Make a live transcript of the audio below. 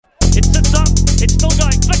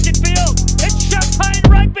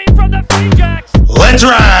Let's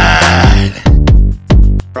ride!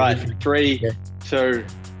 Right, 3, 2,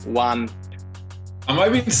 1. Am I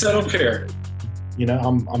being set up here? You know,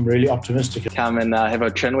 I'm really optimistic. Come and have a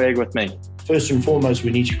chinwag with me. First and foremost,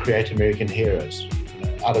 we need to create American heroes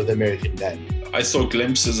out of the American game. I saw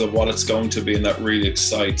glimpses of what it's going to be, and that really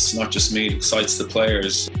excites not just me, it excites the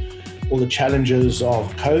players. All the challenges of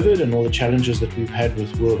COVID and all the challenges that we've had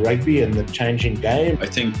with World Rugby and the changing game. I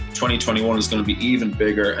think 2021 is going to be even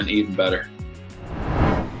bigger and even better.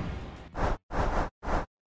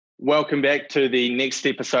 Welcome back to the next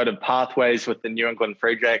episode of Pathways with the New England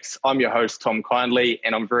Free Jacks. I'm your host, Tom Kindley,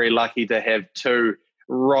 and I'm very lucky to have two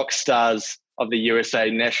rock stars of the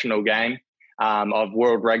USA national game, of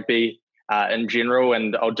World Rugby in general.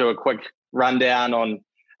 And I'll do a quick rundown on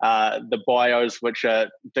the bios, which are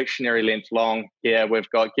dictionary length long. Yeah, we've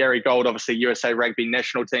got Gary Gold, obviously USA Rugby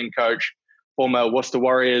national team coach, former Worcester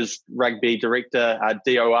Warriors rugby director,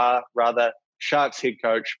 DOR rather, Sharks head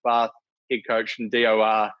coach, Bath head coach and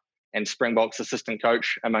DOR, and Springboks assistant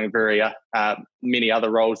coach, among many other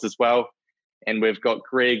roles as well. And we've got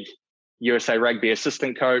Greg, USA Rugby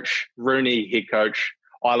assistant coach, Rooney head coach,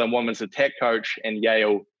 Ireland Women's attack coach, and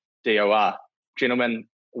Yale DOR. Gentlemen,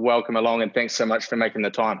 welcome along and thanks so much for making the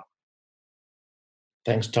time.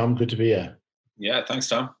 Thanks, Tom. Good to be here. Yeah, thanks,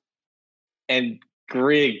 Tom. And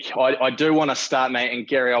Greg, I do want to start, mate, and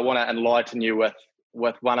Gary, I want to enlighten you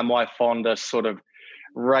with one of my fondest sort of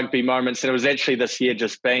rugby moments. And it was actually this year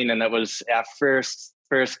just been, and it was our first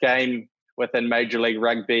game within Major League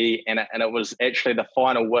Rugby, and it was actually the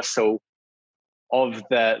final whistle of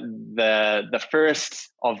the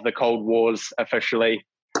first of the Cold Wars officially.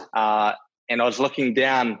 And I was looking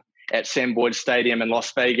down at Sam Boyd Stadium in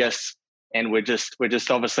Las Vegas, and we're just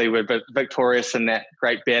obviously we're victorious in that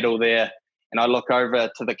great battle there. And I look over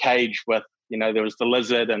to the cage with, there was the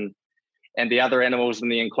lizard and the other animals in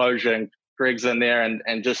the enclosure, and Greg's in there,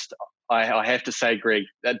 and just I have to say, Greg,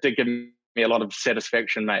 that did give me a lot of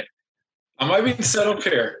satisfaction, mate. Am I being set up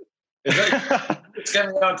here? It's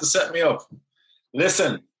getting on to set me up.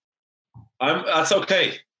 Listen, that's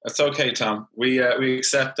okay. That's okay, Tom. We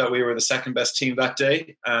accept that we were the second best team that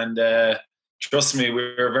day, and trust me,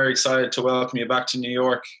 we're very excited to welcome you back to New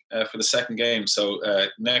York for the second game. So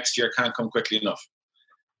next year can't come quickly enough.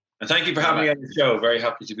 And thank you for having me on the show. Very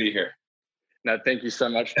happy to be here. No, thank you so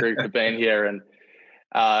much, Greg, for being here. And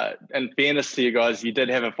in fairness to you guys, you did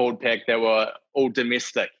have a forward pack that were all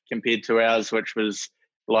domestic compared to ours, which was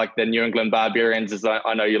like the New England Barbarians, as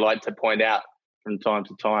I know you like to point out from time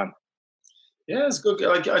to time. Yeah, it's good.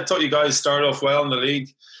 I thought you guys started off well in the league.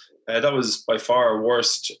 That was by far our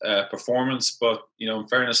worst performance. But, in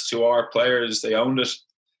fairness to our players, they owned it.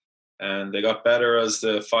 And they got better as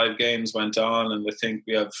the 5 games went on. And I think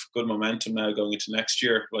we have good momentum now going into next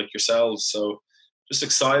year, like yourselves. So just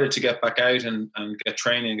excited to get back out and get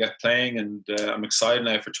training and get playing. And I'm excited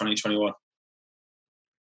now for 2021.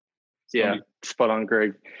 Yeah, spot on,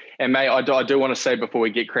 Greg. And, mate, I do want to say before we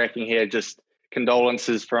get cracking here, just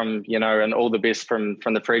condolences from, and all the best from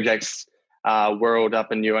the Free Jacks world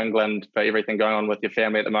up in New England for everything going on with your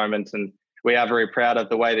family at the moment. And we are very proud of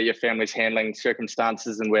the way that your family's handling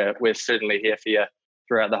circumstances, and we're certainly here for you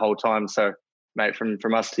throughout the whole time. So, mate,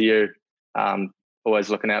 from us to you, always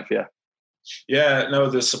looking out for you. Yeah, no,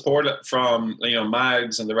 the support from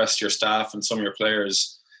Mags and the rest of your staff and some of your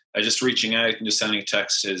players, just reaching out and just sending a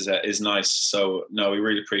text is nice. So, no, we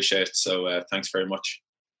really appreciate it. So, thanks very much.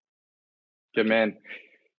 Good man.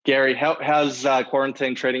 Gary, how's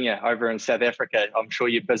quarantine treating you over in South Africa? I'm sure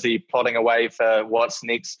you're busy plotting away for what's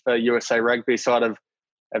next for USA Rugby side of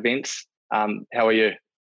events. How are you?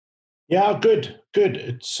 Yeah, good.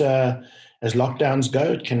 It's as lockdowns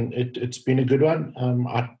go, it's been a good one.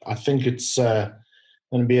 I think it's going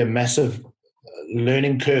to be a massive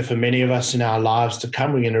learning curve for many of us in our lives to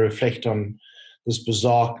come. We're going to reflect on this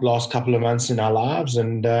bizarre last couple of months in our lives,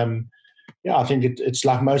 and I think it's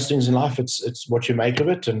like most things in life. It's what you make of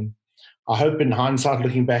it, and I hope in hindsight,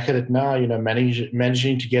 looking back at it now,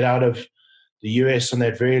 managing to get out of the US on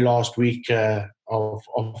that very last week of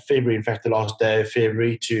February, in fact, the last day of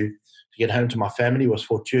February, to get home to my family was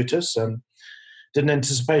fortuitous. Didn't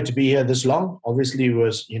anticipate to be here this long. Obviously,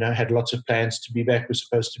 had lots of plans to be back. We're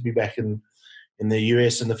supposed to be back in the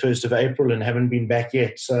US on the 1st of April and haven't been back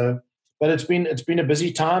yet. So. But it's been a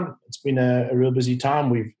busy time. It's been a real busy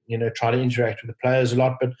time. We've tried to interact with the players a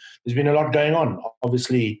lot, but there's been a lot going on.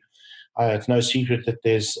 Obviously, it's no secret that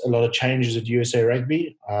there's a lot of changes at USA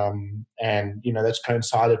Rugby, and that's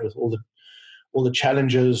coincided with all the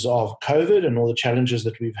challenges of COVID and all the challenges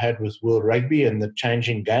that we've had with World Rugby and the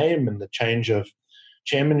changing game and the change of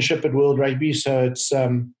chairmanship at World Rugby. So it's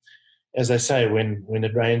as they say, when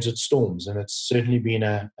it rains, it storms, and it's certainly been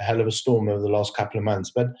a hell of a storm over the last couple of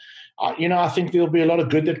months. But I think there'll be a lot of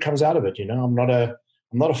good that comes out of it. I'm not a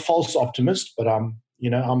false optimist, but I'm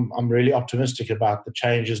really optimistic about the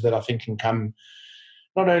changes that I think can come,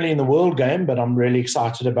 not only in the world game, but I'm really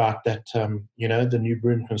excited about that. The new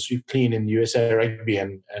broom can sweep clean in the USA Rugby,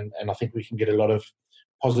 and I think we can get a lot of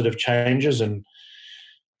positive changes and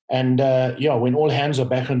when all hands are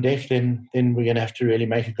back on deck, then we're going to have to really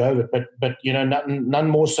make a go of it. But none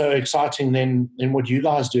more so exciting than what you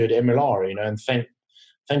guys do at MLR. And thank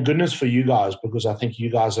goodness for you guys, because I think you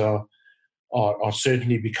guys are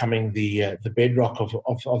certainly becoming the bedrock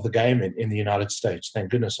of the game in the United States.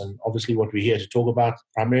 Thank goodness, and obviously what we're here to talk about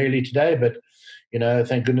primarily today. But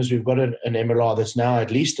thank goodness we've got an MLR that's now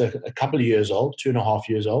at least a couple of years old, 2.5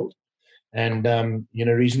 years old. And,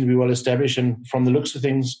 reasonably well established, and from the looks of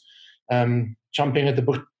things, jumping at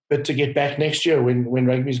the bit to get back next year when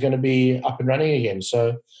rugby is going to be up and running again.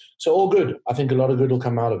 So all good. I think a lot of good will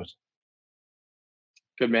come out of it.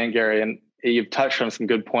 Good man, Gary. And you've touched on some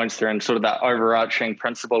good points there, and sort of that overarching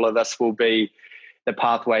principle of this will be the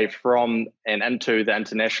pathway from and into the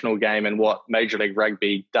international game, and what Major League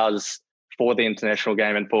Rugby does for the international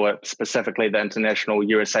game and for specifically the international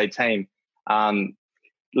USA team.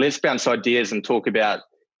 Let's bounce ideas and talk about,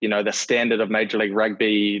 the standard of Major League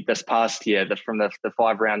Rugby this past year, from the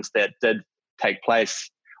 5 rounds that did take place.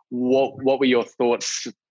 What were your thoughts?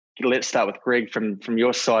 Let's start with Greg from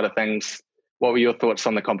your side of things. What were your thoughts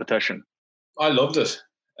on the competition? I loved it.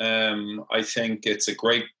 I think it's a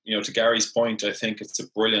great, to Gary's point, I think it's a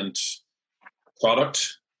brilliant product.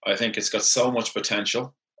 I think it's got so much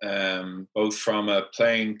potential, both from a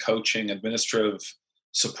playing, coaching, administrative,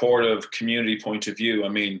 supportive community point of view. I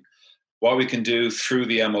mean, what we can do through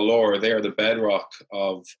the MLR, they are the bedrock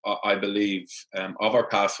of, I believe, of our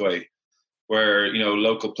pathway, where,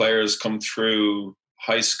 local players come through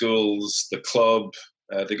high schools, the club,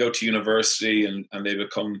 they go to university and they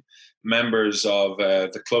become members of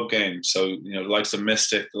the club game. So, the likes of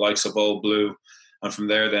Mystic, the likes of Old Blue, and from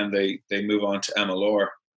there, then they move on to MLR.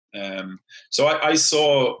 So I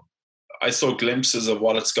saw glimpses of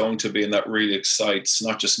what it's going to be, and that really excites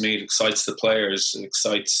not just me. It excites the players. It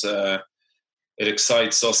excites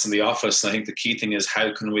us in the office. And I think the key thing is,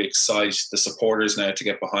 how can we excite the supporters now to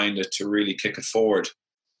get behind it, to really kick it forward?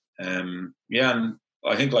 And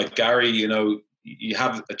I think, like Gary, you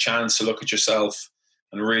have a chance to look at yourself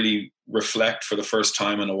and really reflect for the first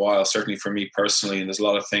time in a while. Certainly for me personally, and there's a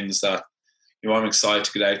lot of things that I'm excited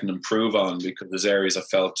to get out and improve on, because there's areas I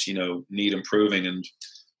felt need improving, and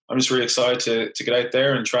I'm just really excited to get out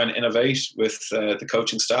there and try and innovate with the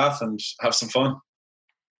coaching staff and have some fun.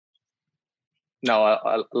 No,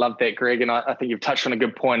 I love that, Greg. And I think you've touched on a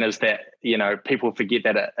good point, is that, people forget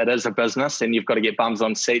that it is a business, and you've got to get bums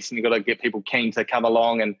on seats, and you've got to get people keen to come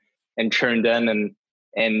along and tuned in,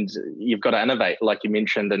 and you've got to innovate, like you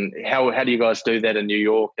mentioned. And how do you guys do that in New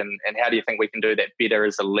York? And how do you think we can do that better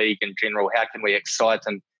as a league in general? How can we excite?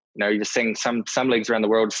 And, you're seeing some leagues around the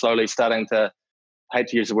world slowly starting to, I hate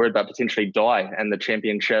to use the word, but potentially die in the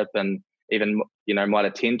championship, and even, might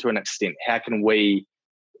attend to an extent. How can we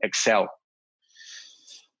excel?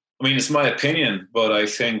 I mean, it's my opinion, but I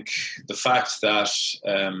think the fact that,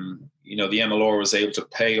 the MLR was able to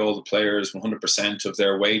pay all the players 100% of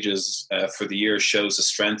their wages for the year shows the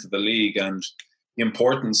strength of the league and the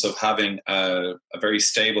importance of having a very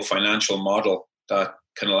stable financial model that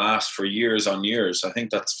can last for years on years. I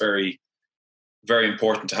think that's very, very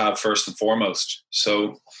important to have first and foremost.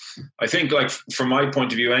 So I think, like, from my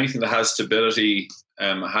point of view, anything that has stability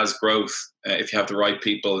has growth if you have the right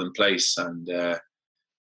people in place. And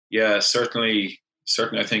certainly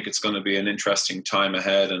I think it's going to be an interesting time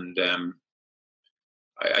ahead. And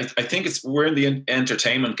I think we're in the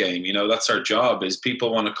entertainment game. That's our job, is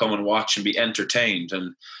people want to come and watch and be entertained.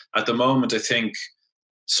 And at the moment, I think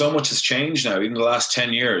so much has changed now, even the last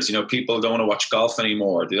 10 years. People don't want to watch golf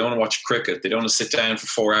anymore. They don't want to watch cricket. They don't want to sit down for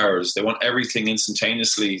 4 hours. They want everything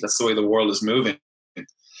instantaneously. That's the way the world is moving.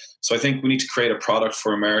 So I think we need to create a product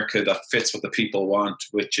for America that fits what the people want,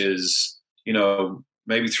 which is,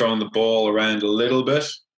 maybe throwing the ball around a little bit.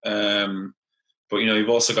 But, you've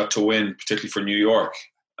also got to win, particularly for New York.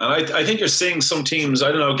 And I think you're seeing some teams,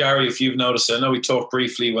 I don't know, Gary, if you've noticed, I know we talked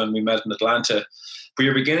briefly when we met in Atlanta, but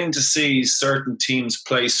you're beginning to see certain teams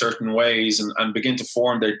play certain ways and begin to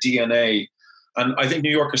form their DNA. And I think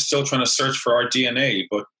New York is still trying to search for our DNA,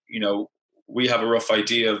 but, we have a rough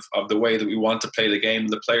idea of the way that we want to play the game and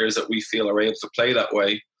the players that we feel are able to play that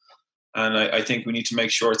way. And I think we need to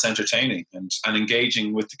make sure it's entertaining and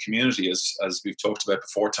engaging with the community, as we've talked about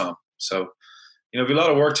before, Tom. So we have a lot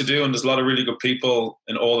of work to do, and there's a lot of really good people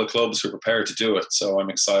in all the clubs who are prepared to do it. So I'm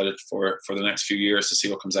excited for the next few years to see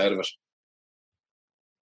what comes out of it.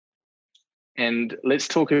 And let's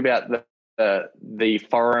talk about the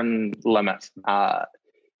foreign limit.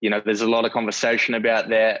 There's a lot of conversation about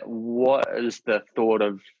that. What is the thought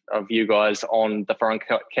of you guys on the foreign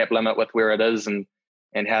cap limit with where it is, and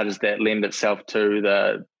how does that lend itself to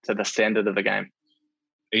the standard of the game?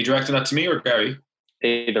 Are you directing that to me or Gary?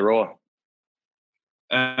 Either or.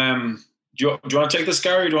 Do you want to take this,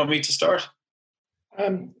 Gary, or do you want me to start?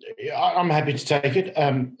 I'm happy to take it.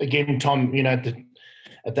 Again, Tom,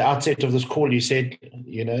 at the outset of this call, you said,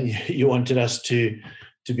 you wanted us to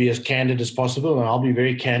be as candid as possible, and I'll be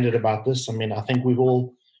very candid about this. I mean, I think we've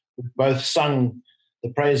both sung the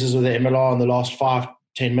praises of the MLR in the last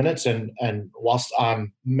 5-10 minutes, and whilst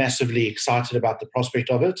I'm massively excited about the prospect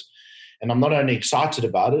of it, and I'm not only excited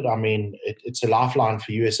about it, I mean, it's a lifeline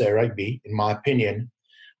for USA Rugby, in my opinion.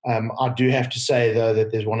 I do have to say, though,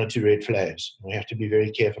 that there's 1 or 2 red flags. We have to be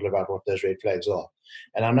very careful about what those red flags are.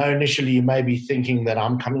 And I know initially you may be thinking that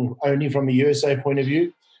I'm coming only from a USA point of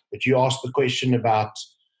view, but you asked the question about,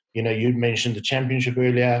 you'd mentioned the championship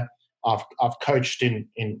earlier. I've coached in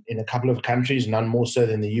a couple of countries, none more so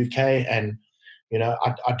than the UK. And,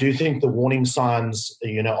 I do think the warning signs,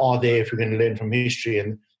 are there if we're going to learn from history.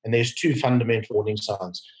 And there's 2 fundamental warning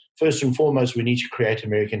signs. First and foremost, we need to create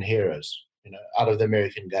American heroes, out of the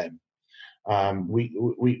American game.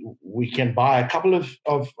 We can buy a couple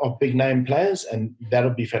of big name players, and that'll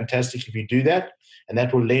be fantastic if you do that, and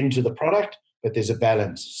that will lend to the product, but there's a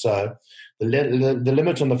balance. So the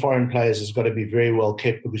limit on the foreign players has got to be very well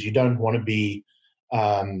kept, because you don't want to be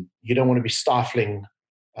stifling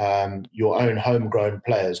your own homegrown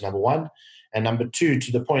players, number one. And number two,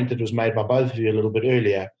 to the point that was made by both of you a little bit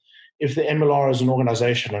earlier, if the MLR as an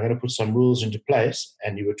organization are going to put some rules into place,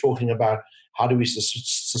 and you were talking about how do we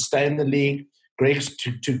sustain the league,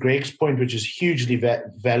 to Greg's point, which is hugely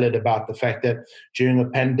valid about the fact that during a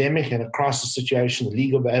pandemic and a crisis situation, the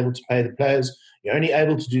league will be able to pay the players. You're only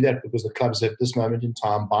able to do that because the clubs at this moment in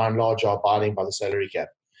time, by and large, are abiding by the salary cap.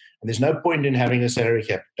 And there's no point in having a salary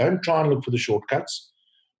cap. Don't try and look for the shortcuts.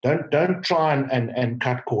 Don't try and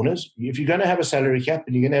cut corners. If you're going to have a salary cap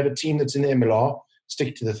and you're going to have a team that's in the MLR,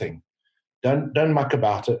 stick to the thing. Don't muck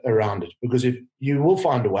about it around it, because if you will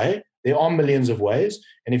find a way. There are millions of ways,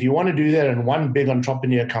 and if you want to do that and one big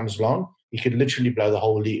entrepreneur comes along, he could literally blow the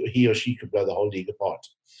whole league. He or she could blow the whole league apart.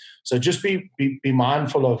 So just be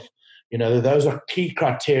mindful of, those are key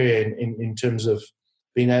criteria in terms of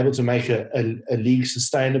being able to make a league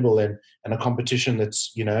sustainable and a competition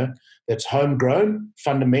that's that's homegrown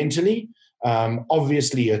fundamentally.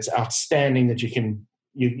 Obviously, it's outstanding that you can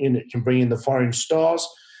bring in the foreign stars.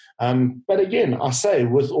 But again, I say,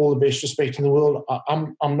 with all the best respect in the world,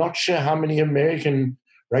 I'm not sure how many American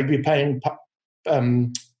rugby paying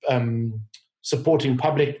supporting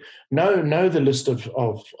public know the list of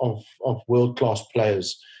world class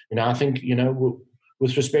players. I think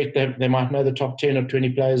with respect, they might know the top 10 or 20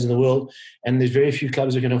 players in the world, and there's very few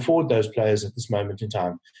clubs that can afford those players at this moment in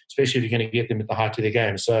time, especially if you're going to get them at the height of their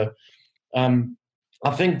game. So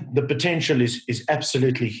I think the potential is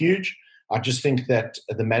absolutely huge. I just think that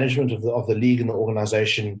the management of the league and the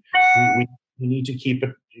organisation, we need to keep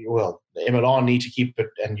it, well, the MLR need to keep it,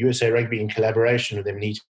 and USA Rugby in collaboration with them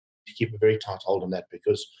need to keep a very tight hold on that,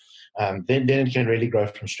 because then it can really grow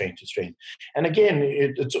from strength to strength. And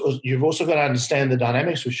again, you've also got to understand the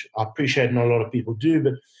dynamics, which I appreciate not a lot of people do,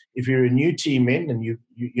 but if you're a new team in and you're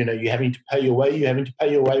having to pay your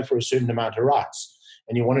way for a certain amount of rights,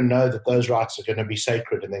 and you want to know that those rights are going to be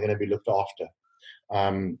sacred and they're going to be looked after.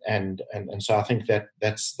 And so I think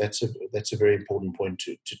that's a very important point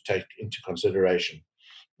to take into consideration.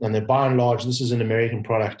 And then by and large, this is an American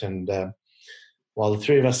product, and while the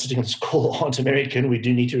three of us sitting on this call aren't American, we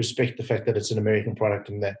do need to respect the fact that it's an American product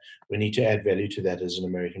and that we need to add value to that as an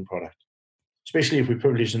American product, especially if we're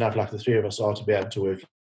privileged enough, like the three of us are, to be able to work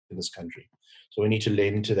in this country. So we need to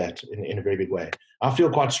lend to that in a very big way. I feel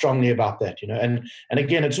quite strongly about that, and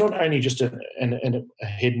again, it's not only just a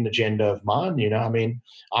hidden agenda of mine, I mean,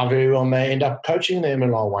 I very well may end up coaching the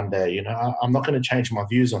MLR one day, I'm not going to change my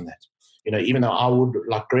views on that. Even though I would,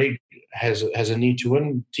 like Greg has a need to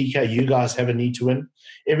win, TK, you guys have a need to win.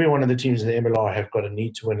 Every one of the teams in the MLR have got a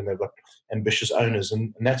need to win, and they've got ambitious owners,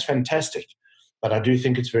 and that's fantastic. But I do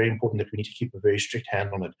think it's very important that we need to keep a very strict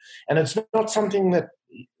hand on it. And it's not something that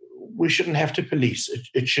we shouldn't have to police.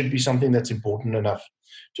 It should be something that's important enough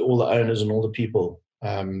to all the owners and all the people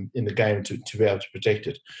in the game to be able to protect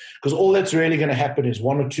it. Because all that's really going to happen is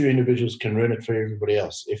one or two individuals can ruin it for everybody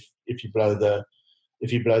else if you blow the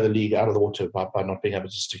league out of the water by not being able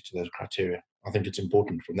to stick to those criteria. I think it's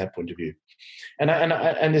important from that point of view. And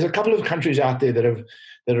there's a couple of countries out there that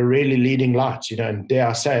are really leading lights, and dare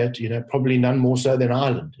I say it, probably none more so than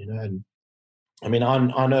Ireland, and I mean,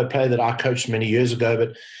 I know a player that I coached many years ago,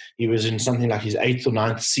 but he was in something like his 8th or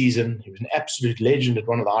 9th season. He was an absolute legend at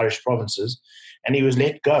one of the Irish provinces, and he was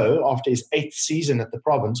let go after his 8th season at the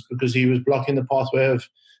province because he was blocking the pathway of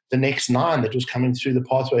the next 9 that was coming through the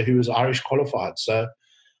pathway who was Irish qualified. So,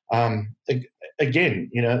 again,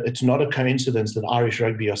 it's not a coincidence that Irish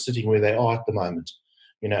rugby are sitting where they are at the moment.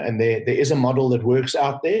 And there is a model that works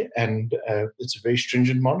out there, and it's a very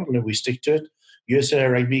stringent model, and we stick to it. USA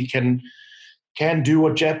Rugby can do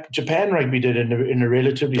what Japan Rugby did in a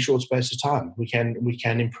relatively short space of time. We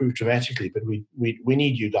can improve dramatically, but we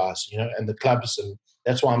need you guys, and the clubs, and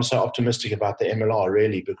that's why I'm so optimistic about the MLR,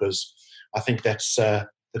 really, because I think that's the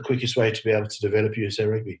quickest way to be able to develop USA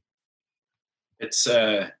Rugby. It's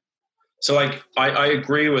so I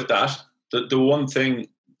agree with that. The one thing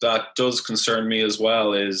that does concern me as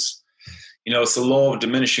well is, it's the law of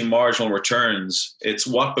diminishing marginal returns. It's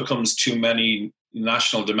what becomes too many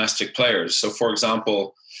national domestic players. So, for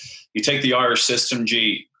example, you take the Irish system,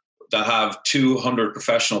 that have 200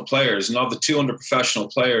 professional players, and of the 200 professional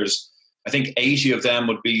players, I think 80 of them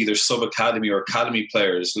would be either sub-academy or academy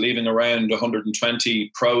players, leaving around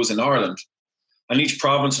 120 pros in Ireland. And each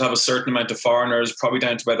province would have a certain amount of foreigners, probably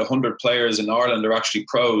down to about 100 players in Ireland are actually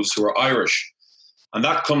pros who are Irish. And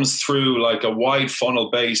that comes through like a wide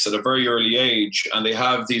funnel base at a very early age, and they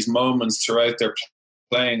have these moments throughout their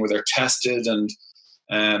playing where they're tested and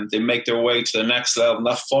they make their way to the next level, and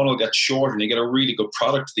that funnel gets short and you get a really good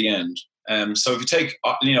product at the end. So if you take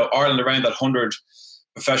Ireland around that 100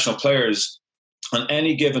 professional players, on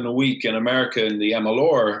any given week in America in the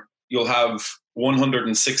MLR, you'll have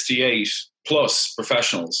 168 plus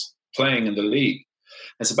professionals playing in the league.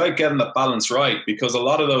 It's about getting that balance right, because a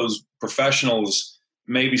lot of those professionals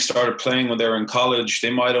maybe started playing when they were in college. They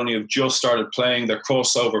might only have just started playing. They're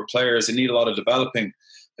crossover players. They need a lot of developing.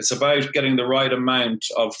 It's about getting the right amount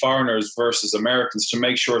of foreigners versus Americans to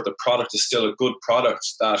make sure the product is still a good product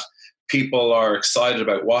that people are excited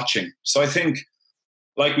about watching. So I think,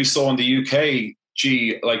 like we saw in the UK,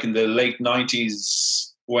 like in the late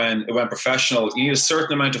 90s when it went professional, you need a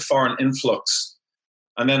certain amount of foreign influx.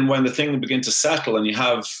 And then when the thing begins to settle and you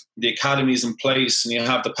have the academies in place and you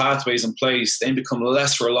have the pathways in place, they become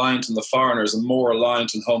less reliant on the foreigners and more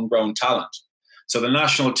reliant on homegrown talent. So the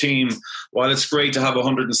national team, while it's great to have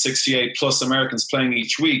 168 plus Americans playing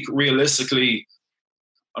each week, realistically,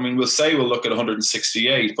 I mean, we'll look at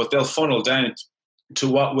 168, but they'll funnel down to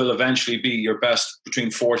what will eventually be your best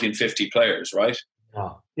between 40 and 50 players, right?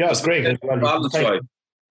 Yeah, it's great.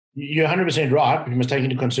 You're 100% right, but you must take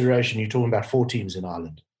into consideration you're talking about 4 teams in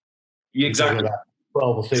Ireland. Yeah, exactly. About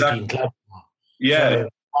 12 or 13 clubs. Yeah.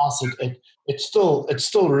 So it's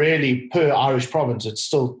still really, per Irish province, it's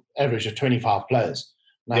still average of 25 players.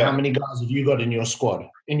 Now, How many guys have you got in your squad,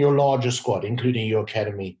 in your larger squad, including your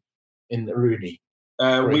academy in the Rooney?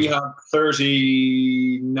 We have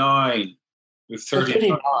 39. With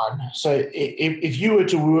 39. So if you were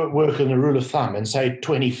to work on the rule of thumb and say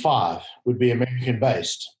 25 would be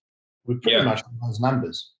American-based, we're pretty much on those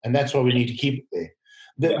numbers. And that's why we need to keep it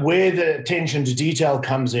there. Where the attention to detail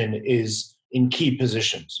comes in is in key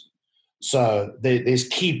positions. So there's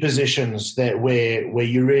key positions that where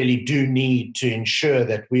you really do need to ensure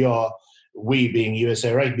that we being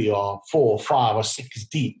USA Rugby are 4, 5 or 6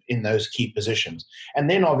 deep in those key positions. And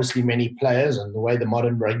then obviously many players, and the way the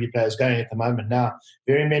modern rugby player is going at the moment now,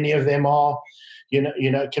 very many of them are,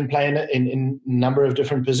 can play in a number of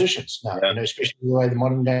different positions now, especially the way the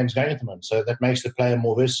modern game is going at the moment. So that makes the player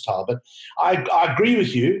more versatile. But I agree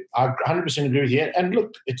with you. I 100% agree with you. And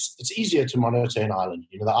look, it's easier to monitor in Ireland.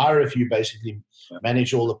 The IRFU basically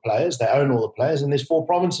manage all the players. They own all the players. And there's 4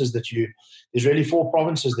 provinces there's really 4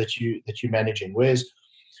 provinces that you're managing.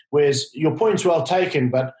 Whereas your point's well taken,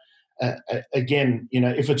 but again,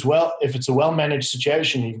 if it's a well-managed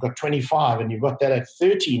situation, you've got 25 and you've got that at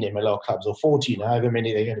 13 MLR clubs or 14, however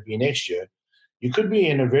many they're going to be next year, you could be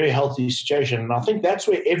in a very healthy situation. And I think that's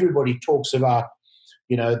where everybody talks about,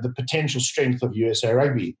 the potential strength of USA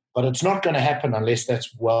Rugby. But it's not going to happen unless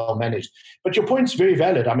that's well managed. But your point's very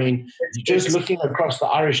valid. I mean, just looking across the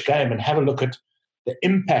Irish game and have a look at the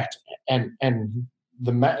impact and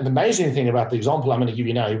the amazing thing about the example I'm going to give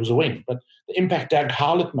you now, he was a wing, but the impact Doug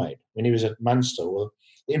Howlett made when he was at Munster, or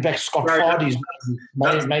the impact Scott Fardy's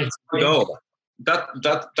made.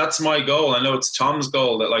 That's my goal. I know it's Tom's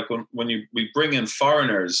goal that, like, when we bring in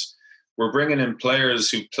foreigners, we're bringing in players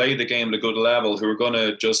who play the game at a good level, who are going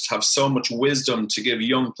to just have so much wisdom to give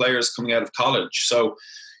young players coming out of college. So,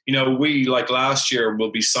 we, like last year,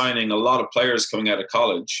 will be signing a lot of players coming out of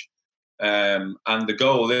college. And the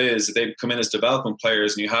goal is that they come in as development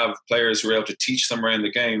players, and you have players who are able to teach them around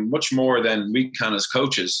the game much more than we can as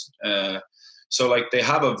coaches. So like they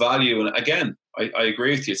have a value. And again, I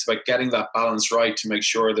agree with you. It's about getting that balance right to make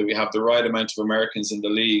sure that we have the right amount of Americans in the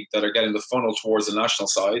league that are getting the funnel towards the national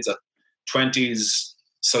sides at 20s,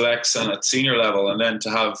 selects, and at senior level. And then to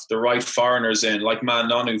have the right foreigners in, like Man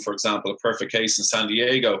Nonu, for example, a perfect case in San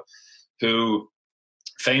Diego, who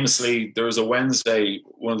famously, there was a Wednesday,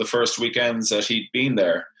 one of the first weekends that he'd been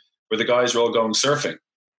there, where the guys were all going surfing.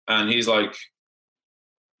 And he's like,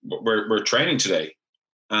 we're training today.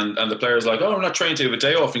 And the player's like, oh, I'm not training to have a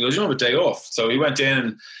day off. And he goes, you don't have a day off. So he went in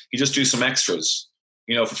and he just do some extras.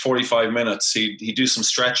 For 45 minutes, he do some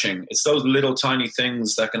stretching. It's those little tiny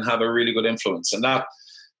things that can have a really good influence. And that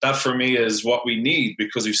for me is what we need,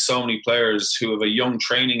 because we've so many players who have a young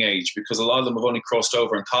training age, because a lot of them have only crossed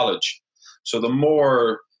over in college. So the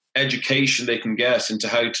more education they can get into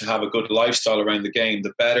how to have a good lifestyle around the game,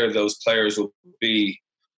 the better those players will be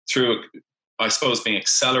through, I suppose, being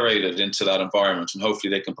accelerated into that environment, and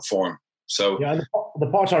hopefully they can perform. So yeah, the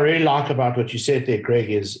part I really like about what you said there, Greg,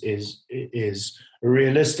 is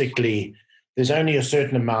realistically, there's only a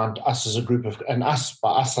certain amount, us as a group of, and us, by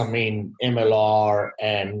us I mean MLR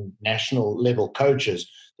and national level coaches,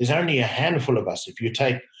 there's only a handful of us. If you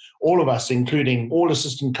take all of us, including all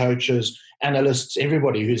assistant coaches, analysts,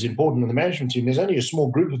 everybody who's important in the management team, there's only a small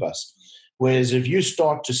group of us. Whereas if you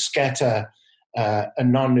start to scatter a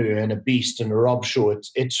Nonu and a Beast and a Rob Shaw,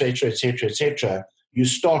 et cetera, you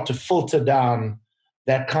start to filter down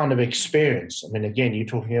that kind of experience. I mean, again, you're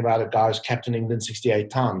talking about a guy who's captained England 68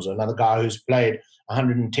 times, or another guy who's played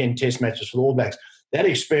 110 test matches for the All Blacks. That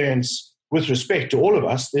experience, with respect to all of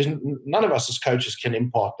us, none of us as coaches can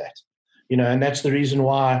impart that. And that's the reason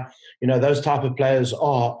why, those type of players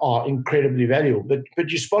are incredibly valuable. But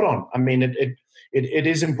you're spot on. I mean, it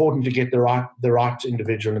is important to get the right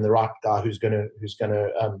individual and the right guy who's going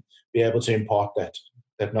to be able to impart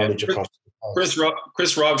that knowledge across.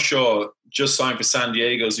 Chris Robshaw just signed for San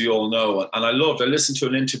Diego, as you all know, and I listened to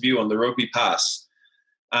an interview on the Rugby Pass,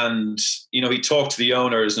 and he talked to the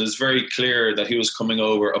owners, and it's very clear that he was coming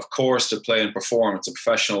over, of course, to play and perform. It's a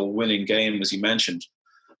professional winning game, as he mentioned.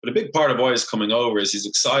 But a big part of why he's coming over is he's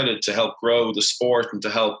excited to help grow the sport and to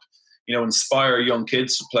help, inspire young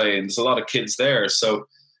kids to play. And there's a lot of kids there. So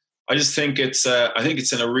I just think it's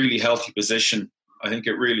in a really healthy position. I think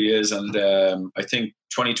it really is. And I think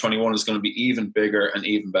 2021 is going to be even bigger and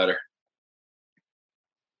even better.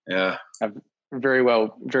 Yeah. Very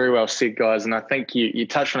well said, guys. And I think you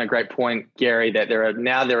touched on a great point, Gary, that there are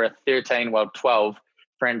 13, 12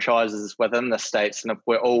 franchises within the States. And if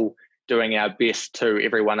we're all doing our best to,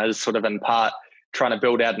 everyone is sort of in part trying to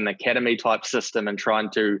build out an academy type system and trying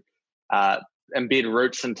to embed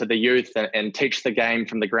roots into the youth and teach the game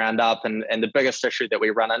from the ground up. And the biggest issue that we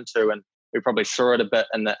run into, and we probably saw it a bit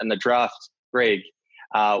in the draft, Greg,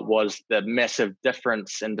 was the massive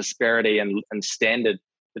difference in disparity and standard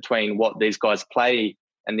between what these guys play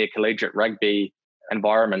in their collegiate rugby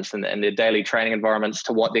environments and their daily training environments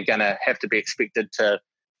to what they're going to have to be expected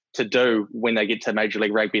to do when they get to Major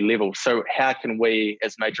League Rugby level. So how can we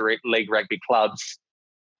as Major League Rugby clubs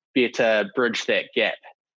better bridge that gap?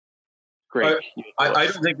 Greg, I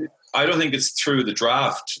don't think it's through the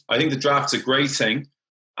draft. I think the draft's a great thing.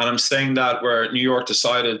 And I'm saying that where New York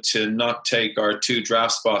decided to not take our 2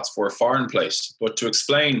 draft spots for a foreign place. But to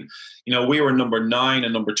explain, we were number 9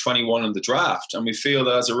 and number 21 in the draft. And we feel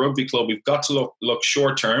that as a rugby club, we've got to look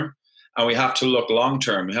short term. And we have to look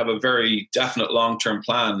long-term. We have a very definite long-term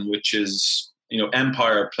plan, which is,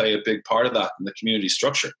 Empire play a big part of that in the community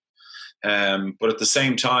structure. But at the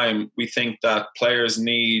same time, we think that players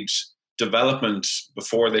need development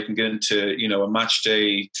before they can get into, a match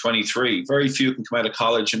day 23. Very few can come out of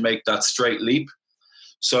college and make that straight leap.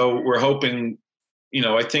 So we're hoping,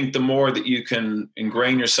 I think the more that you can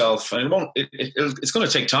ingrain yourself, and it's going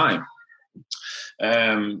to take time.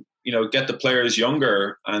 Get the players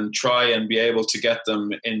younger and try and be able to get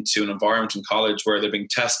them into an environment in college where they're being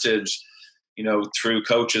tested, through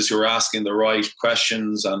coaches who are asking the right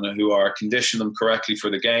questions and who are conditioning them correctly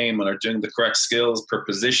for the game and are doing the correct skills per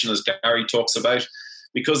position, as Gary talks about.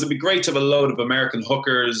 Because it'd be great to have a load of American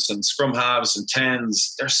hookers and scrum halves and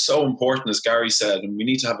tens. They're so important, as Gary said, and we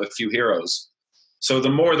need to have a few heroes. So the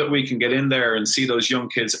more that we can get in there and see those young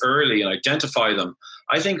kids early and identify them,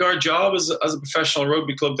 I think our job as a professional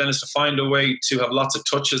rugby club then is to find a way to have lots of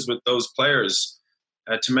touches with those players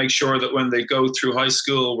to make sure that when they go through high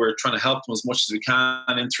school, we're trying to help them as much as we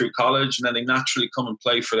can in through college, and then they naturally come and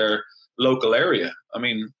play for their local area. I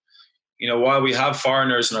mean, while we have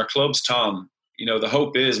foreigners in our clubs, Tom, the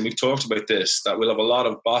hope is, and we've talked about this, that we'll have a lot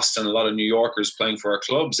of Boston, a lot of New Yorkers playing for our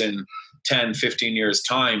clubs in 10, 15 years'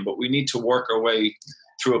 time, but we need to work our way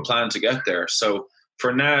through a plan to get there. So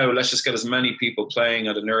for now, let's just get as many people playing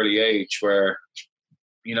at an early age where,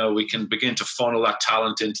 we can begin to funnel that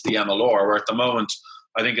talent into the MLR, where at the moment,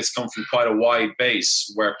 I think it's come from quite a wide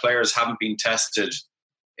base where players haven't been tested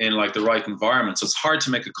in like the right environment. So it's hard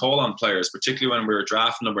to make a call on players, particularly when we were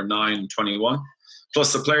drafting number 9 and 21.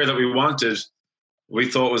 Plus the player that we wanted, we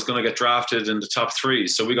thought was going to get drafted in the top 3.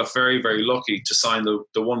 So we got very, very lucky to sign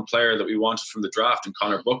the one player that we wanted from the draft in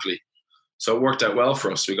Connor Buckley. So it worked out well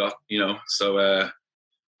for us. We got,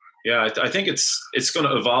 I think it's going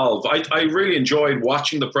to evolve. I really enjoyed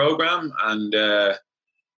watching the program, and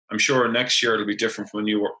I'm sure next year it'll be different from a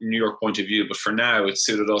New York point of view. But for now, it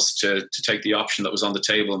suited us to take the option that was on the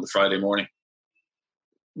table on the Friday morning.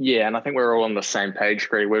 Yeah, and I think we're all on the same page,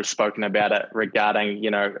 Greg. We've spoken about it regarding,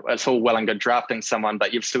 it's all well and good drafting someone,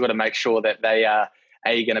 but you've still got to make sure that they are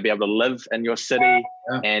going to be able to live in your city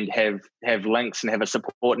and have links and have a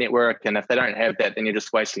support network. And if they don't have that, then you're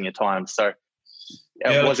just wasting your time. So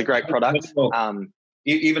it was a great product.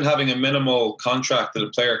 Even having a minimal contract that a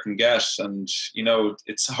player can get, and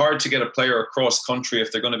it's hard to get a player across country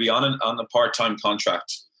if they're going to be on a part-time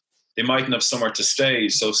contract. They mightn't have somewhere to stay,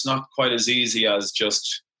 so it's not quite as easy as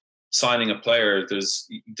just signing a player. There's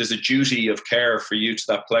a duty of care for you to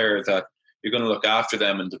that player, that you're going to look after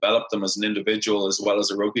them and develop them as an individual as well as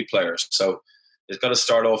a rugby player. So it's got to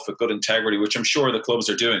start off with good integrity, which I'm sure the clubs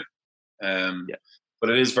are doing. But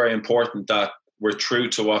it is very important that we're true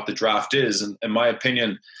to what the draft is. And in my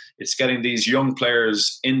opinion, it's getting these young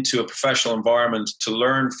players into a professional environment to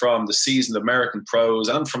learn from the seasoned American pros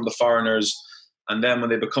and from the foreigners. And then when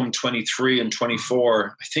they become 23 and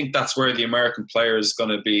 24, I think that's where the American player is going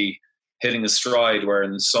to be hitting a stride, where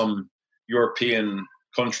in some European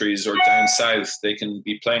countries or down south, they can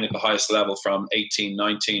be playing at the highest level from 18,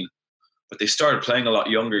 19. But they started playing a lot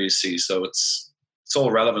younger, you see. So it's all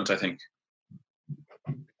relevant, I think.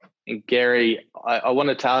 And Gary, I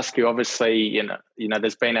wanted to ask you, obviously,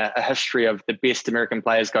 there's been a history of the best American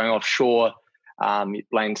players going offshore.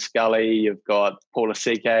 Blaine Scully, you've got Paul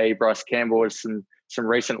Asike, Bryce Campbell, some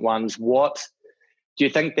recent ones. What do you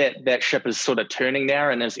think that ship is sort of turning now,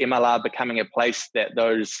 and is MLR becoming a place that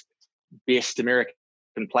those best American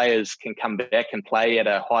players can come back and play at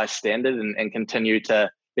a high standard and continue to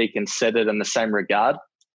be considered in the same regard?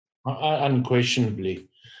 Unquestionably.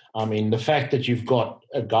 I mean, the fact that you've got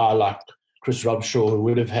a guy like Chris Robshaw, who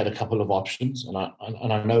would have had a couple of options, and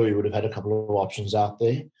I know he would have had a couple of options out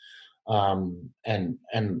there. And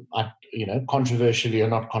I, controversially or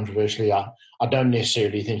not controversially, I don't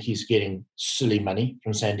necessarily think he's getting silly money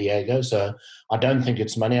from San Diego. So I don't think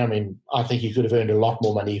it's money. I mean, I think he could have earned a lot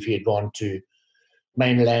more money if he had gone to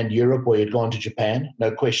mainland Europe or he had gone to Japan.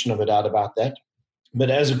 No question of a doubt about that. But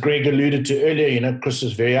as Greg alluded to earlier, Chris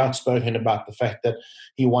was very outspoken about the fact that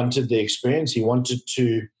he wanted the experience. He wanted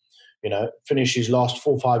to, finish his last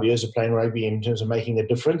 4 or 5 years of playing rugby in terms of making a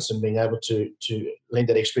difference and being able to lend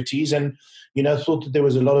that expertise. And, thought that there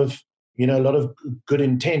was a lot of good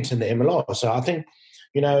intent in the MLR. So I think,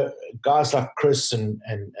 guys like Chris and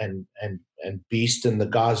Beast and the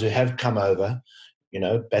guys who have come over,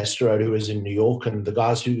 Basterode, who was in New York, and the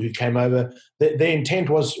guys who came over, their intent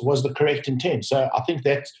was the correct intent. So I think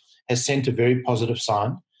that has sent a very positive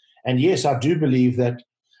sign. And yes, I do believe that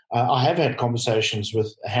I have had conversations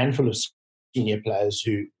with a handful of senior players,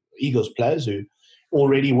 Eagles players, who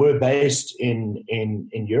already were based in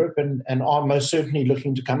Europe and are most certainly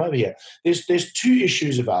looking to come over here. There's two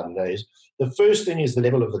issues about it. The first thing is the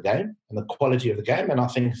level of the game and the quality of the game, and I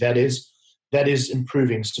think that is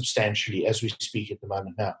improving substantially as we speak at the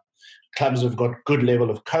moment now. Clubs have got good level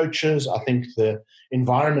of coaches. I think the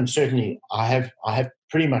environment, certainly, I have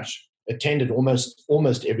pretty much attended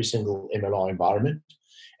almost every single MLR environment,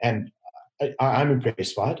 and I'm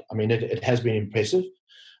impressed by it. I mean, it has been impressive.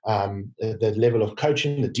 The level of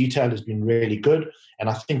coaching, the detail has been really good, and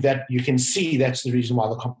I think that you can see that's the reason why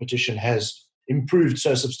the competition has improved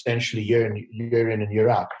so substantially year in and year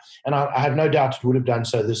out. And I have no doubt it would have done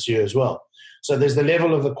so this year as well. So there's the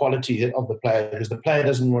level of the quality of the player, because the player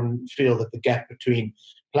doesn't want to feel that the gap between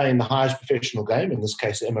playing the highest professional game, in this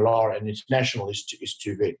case MLR, and international is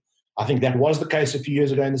too big. I think that was the case a few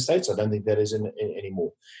years ago in the States. I don't think that is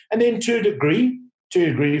anymore. And then to a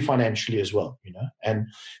degree financially as well, and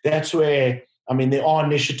that's where, I mean, there are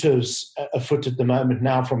initiatives afoot at the moment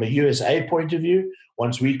now from a USA point of view.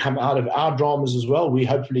 Once we come out of our dramas as well, we're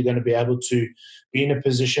hopefully going to be able to be in a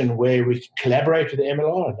position where we can collaborate with the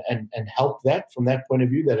MLR and help that from that point of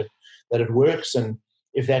view, that it works. And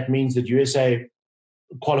if that means that USA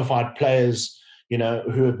qualified players,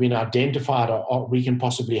 who have been identified, we can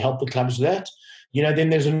possibly help the clubs with that. Then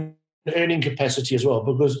there's an earning capacity as well,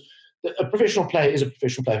 because a professional player is a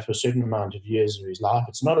professional player for a certain amount of years of his life.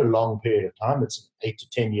 It's not a long period of time. It's 8 to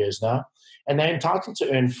 10 years now. And they're entitled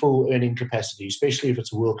to earn full earning capacity, especially if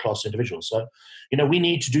it's a world-class individual. So, we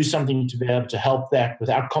need to do something to be able to help that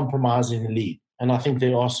without compromising the league. And I think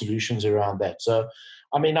there are solutions around that. So,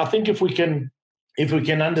 I think if we can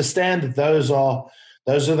understand that those are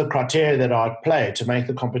the criteria that are at play to make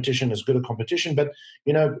the competition as good a competition. But,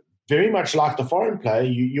 very much like the foreign player,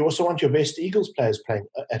 you also want your best Eagles players playing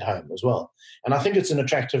at home as well. And I think it's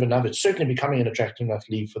it's certainly becoming an attractive enough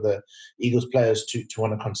league for the Eagles players to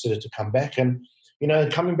want to consider to come back. And,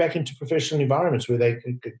 coming back into professional environments where they're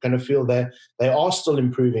going to feel that they are still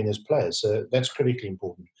improving as players. So that's critically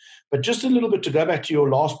important. But just a little bit to go back to your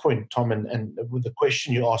last point, Tom, and with the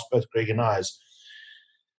question you asked both Greg and I is,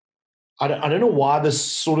 I don't know why this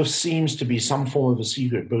sort of seems to be some form of a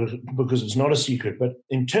secret, because it's not a secret. But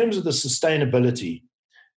in terms of the sustainability,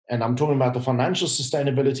 and I'm talking about the financial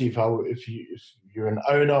sustainability, if you're an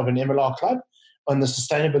owner of an MLR club, and the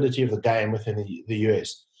sustainability of the game within the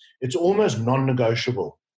US, it's almost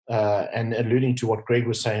non-negotiable. And alluding to what Greg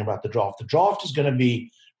was saying about the draft is going to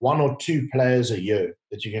be 1 or 2 players a year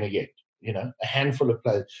that you're going to get, a handful of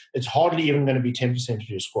players. It's hardly even going to be 10% of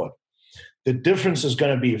your squad. The difference is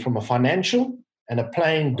going to be from a financial and a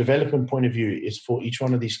playing development point of view is for each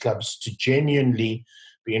one of these clubs to genuinely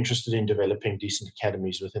be interested in developing decent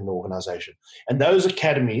academies within the organization. And those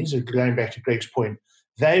academies, going back to Greg's point,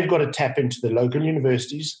 they've got to tap into the local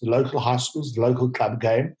universities, the local high schools, the local club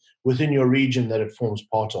game within your region that it forms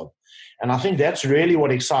part of. And I think that's really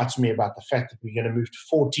what excites me about the fact that we're going to move to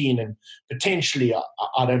 14 and potentially,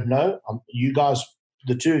 I don't know, you guys,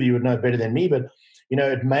 the two of you would know better than me, but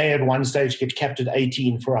it may at one stage get capped at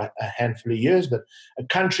 18 for a handful of years, but a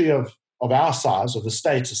country of our size, or the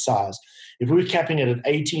state's size, if we're capping it at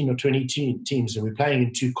 18 or 20 teams and we're playing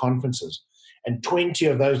in 2 conferences, and 20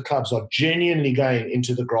 of those clubs are genuinely going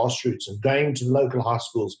into the grassroots and going to the local high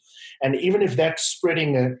schools, and even if that's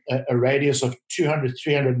spreading a radius of 200,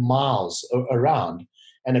 300 miles around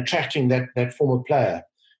and attracting that form of player,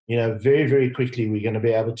 very, very quickly we're going to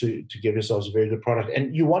be able to give ourselves a very good product.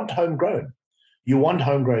 And you want homegrown. You want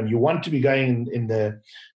homegrown. You want to be going in the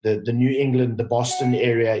New England, the Boston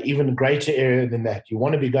area, even a greater area than that. You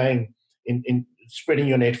want to be going in spreading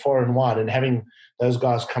your net far and wide and having those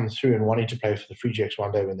guys come through and wanting to play for the Free Jacks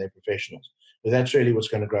one day when they're professionals. But that's really what's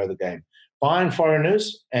going to grow the game. Buying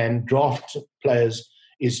foreigners and draft players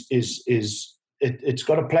it's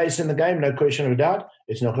got a place in the game, no question of a doubt.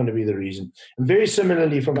 It's not going to be the reason. And very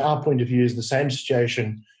similarly, from our point of view, is the same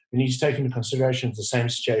situation. We need to take into consideration the same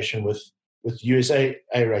situation with USA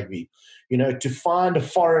rugby. To find a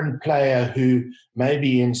foreign player who may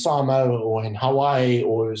be in Samoa or in Hawaii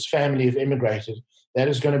or his family have immigrated, that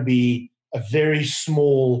is going to be a very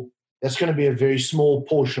small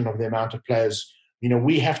portion of the amount of players.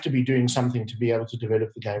 We have to be doing something to be able to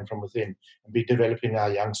develop the game from within and be developing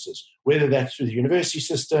our youngsters, whether that's through the university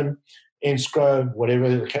system, NSCRO,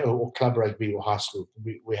 whatever, or club rugby or high school.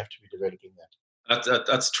 We have to be developing that.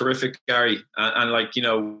 That's terrific, Gary. And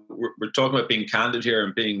we're talking about being candid here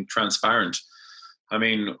and being transparent. I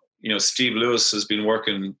mean, Steve Lewis has been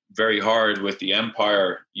working very hard with the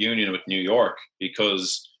Empire Union with New York,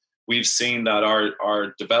 because we've seen that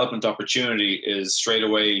our development opportunity is straight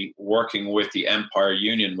away working with the Empire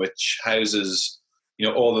Union, which houses,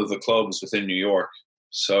 all of the clubs within New York.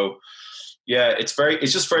 So, yeah, it's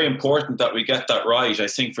just very important that we get that right. I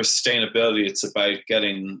think for sustainability, it's about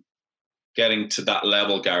getting to that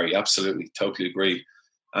level, Gary. Absolutely, totally agree.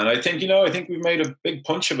 And I think we've made a big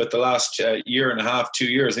punch of it the last year and a half, 2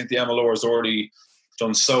 years. I think the MLR has already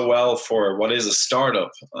done so well for what is a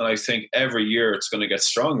startup. And I think every year it's going to get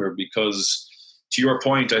stronger because, to your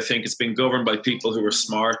point, I think it's been governed by people who are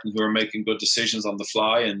smart and who are making good decisions on the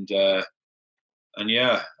fly. And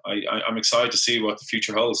yeah, I'm excited to see what the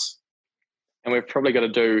future holds. And we've probably got to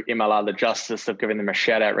do MLR the justice of giving them a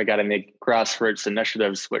shout out regarding their grassroots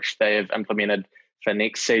initiatives, which they have implemented for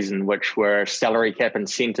next season, which were salary cap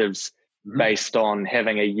incentives based on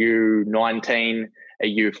having a U19,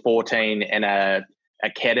 a U14 and a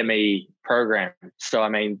academy program. So, I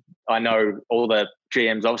mean, I know all the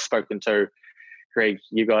GMs I've spoken to, Greg,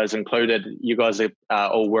 you guys included, you guys are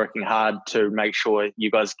all working hard to make sure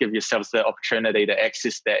you guys give yourselves the opportunity to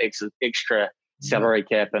access that extra salary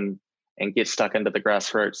cap and get stuck into the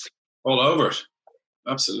grassroots. All over it.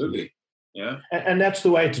 Absolutely. Yeah. And that's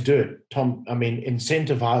the way to do it, Tom. I mean,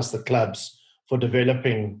 incentivize the clubs for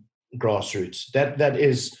developing grassroots. That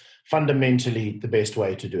is fundamentally the best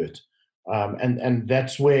way to do it. And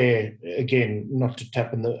that's where, again, not to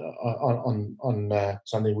tap in on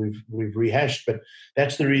something we've rehashed, but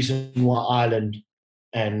that's the reason why Ireland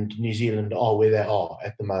and New Zealand are where they are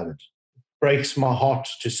at the moment. Breaks my heart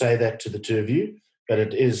to say that to the two of you, but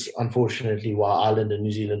it is unfortunately why Ireland and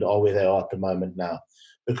New Zealand are where they are at the moment now,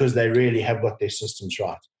 because they really have got their systems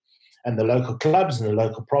right. And the local clubs and the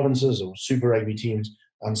local provinces or Super Rugby teams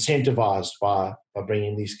are incentivized by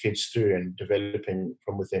bringing these kids through and developing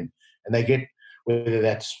from within. And they get, whether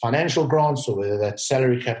that's financial grants or whether that's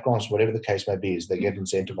salary cap grants, whatever the case may be, is they get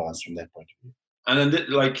incentivized from that point of view. And then,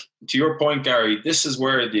 like, to your point, Gary, this is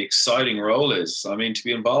where the exciting role is. I mean, to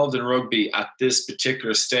be involved in rugby at this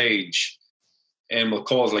particular stage, and we'll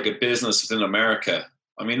call it like a business within America,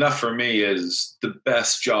 I mean, that for me is the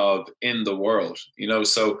best job in the world.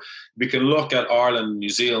 So we can look at Ireland and New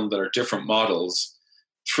Zealand that are different models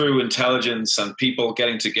through intelligence and people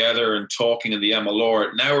getting together and talking in the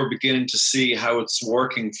MLR. Now we're beginning to see how it's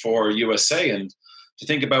working for USA, and to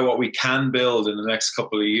think about what we can build in the next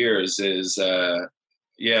couple of years is,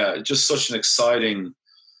 just such an exciting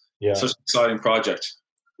project.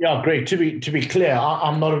 Yeah, great. To be clear,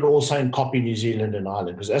 I'm not at all saying copy New Zealand and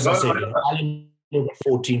Ireland, because as I said, Ireland have got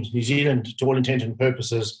 4 teams. New Zealand, to all intents and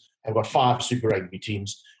purposes, have got 5 Super Rugby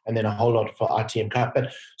teams, and then a whole lot for ITM Cup.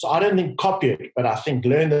 But so I don't think copy it, but I think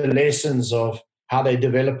learn the lessons of how they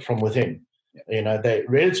develop from within. They're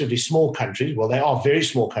relatively small countries. Well, they are very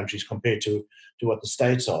small countries compared to what the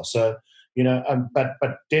States are. So,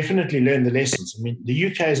 but definitely learn the lessons. I mean, the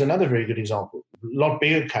UK is another very good example. A lot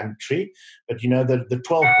bigger country, but the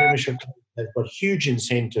 12 Premiership clubs, they've got huge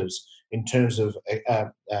incentives in terms of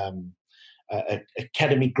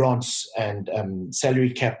academy grants and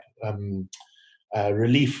salary cap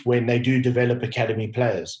relief when they do develop academy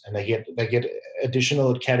players, and they get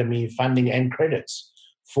additional academy funding and credits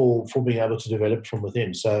for being able to develop from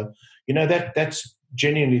within. So that's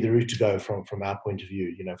genuinely the route to go from our point of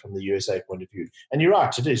view, from the USA point of view. And you're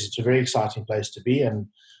right, it's a very exciting place to be. And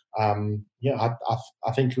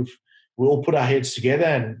I think we all put our heads together,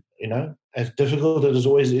 and as difficult as it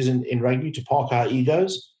always is in rugby, to park our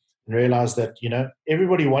egos and realize that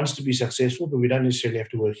everybody wants to be successful, but we don't necessarily have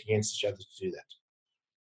to work against each other to do that.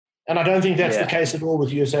 And I don't think that's the case at all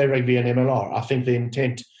with USA Rugby and MLR. I think the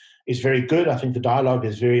intent is very good. I think the dialogue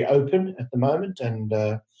is very open at the moment, and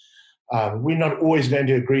we're not always going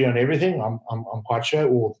to agree on everything, I'm quite sure,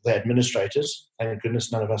 or the administrators. Thank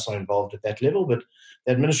goodness none of us are involved at that level, but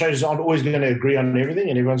the administrators aren't always going to agree on everything,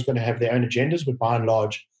 and everyone's going to have their own agendas. But by and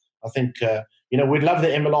large, I think, we'd love the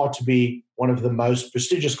MLR to be one of the most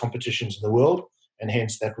prestigious competitions in the world, and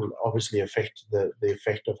hence that will obviously affect the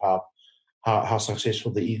effect of how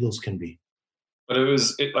successful the Eagles can be. But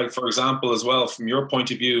like, for example, as well, from your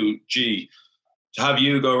point of view, to have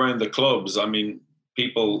you go around the clubs, I mean,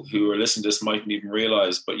 people who are listening to this mightn't even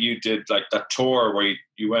realize, but you did like that tour where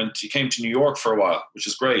you came to New York for a while, which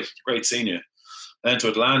is great seeing you, and then to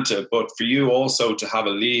Atlanta. But for you also to have a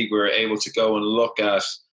league where you're able to go and look at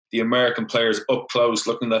the American players up close,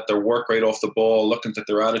 looking at their work rate off the ball, looking at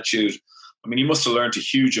their attitude. I mean, you must have learned a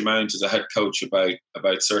huge amount as a head coach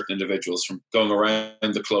about certain individuals from going around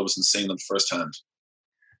the clubs and seeing them firsthand.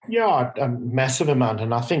 Yeah, a massive amount.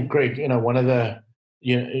 And I think, Greg, one of the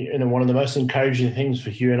most encouraging things for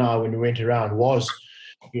Hugh and I when we went around was,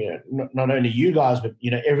 not only you guys, but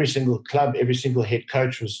every single club, every single head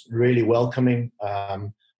coach was really welcoming.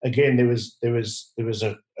 Again, there was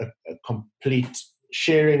a complete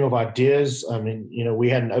sharing of ideas. I mean, we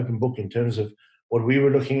had an open book in terms of what we were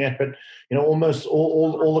looking at, but almost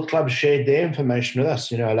all the clubs shared their information with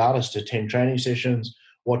us. Allowed us to attend training sessions,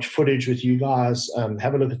 watch footage with you guys,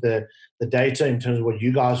 have a look at the data in terms of what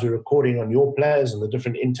you guys were recording on your players and the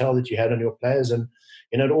different intel that you had on your players, and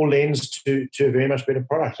it all lends to a very much better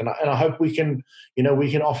product. And I hope we can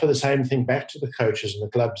offer the same thing back to the coaches and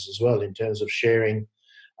the clubs as well in terms of sharing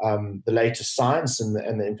the latest science and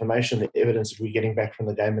the information, the evidence that we're getting back from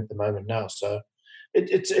the game at the moment now. So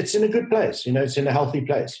it's in a good place. It's in a healthy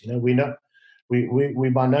place. We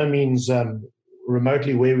by no means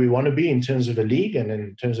remotely where we want to be in terms of a league and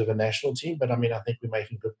in terms of a national team. But I mean, I think we're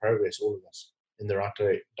making good progress, all of us, in the right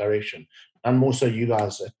direction. And more so you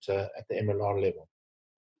guys at the MLR level.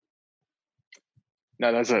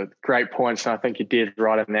 No, those are great points. And I think you did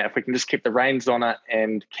right in that. If we can just keep the reins on it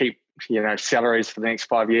and keep, salaries for the next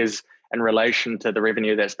 5 years in relation to the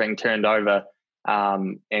revenue that's being turned over,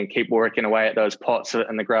 and keep working away at those pots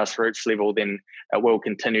in the grassroots level, then it will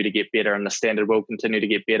continue to get better and the standard will continue to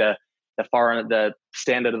get better. The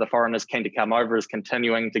standard of the foreigners keen to come over is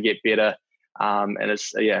continuing to get better. And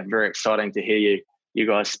it's very exciting to hear you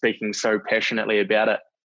guys speaking so passionately about it.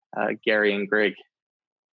 Gary and Greg.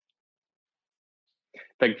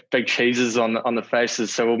 Big cheeses on the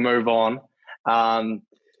faces. So we'll move on.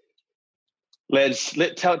 Lads,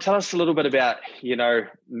 tell us a little bit about,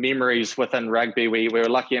 memories within rugby. We were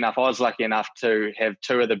lucky enough, I was lucky enough to have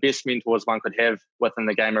two of the best mentors one could have within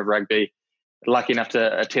the game of rugby. Lucky enough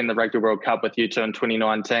to attend the Rugby World Cup with you two in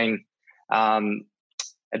 2019.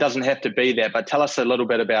 It doesn't have to be that, but tell us a little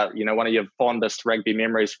bit about, one of your fondest rugby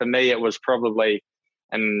memories. For me, it was probably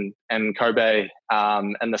in Kobe,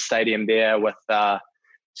 in the stadium there with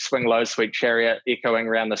Swing Low, Sweet Chariot echoing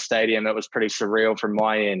around the stadium. It was pretty surreal from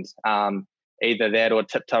my end. Either that or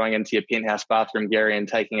tiptoeing into your penthouse bathroom, Gary, and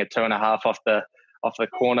taking a 2.5 off the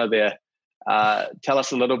corner there. Tell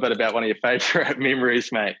us a little bit about one of your favourite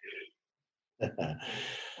memories, mate.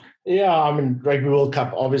 Yeah, I mean, Rugby World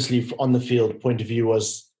Cup, obviously, on the field point of view,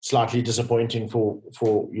 was slightly disappointing for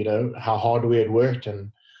how hard we had worked,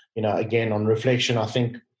 and again, on reflection, I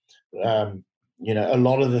think a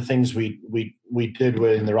lot of the things we did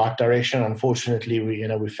were in the right direction. Unfortunately,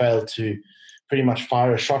 we failed to pretty much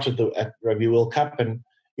fire a shot at Rugby World Cup, and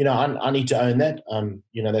I need to own that.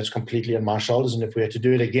 That's completely on my shoulders, and if we had to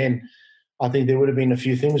do it again, I think there would have been a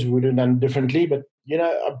few things we would have done differently. But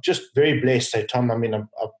I'm just very blessed, Tom. I mean,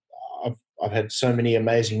 I've had so many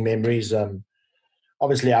amazing memories.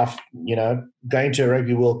 Obviously, going to a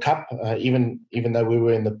Rugby World Cup, even though we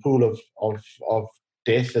were in the pool of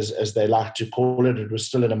death, as they like to call it, it was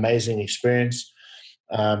still an amazing experience.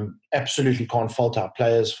 Absolutely can't fault our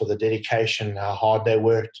players for the dedication, how hard they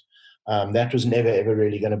worked. That was never, ever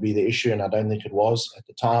really going to be the issue, and I don't think it was at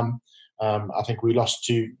the time. I think we lost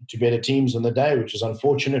to better teams on the day, which is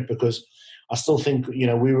unfortunate, because I still think, we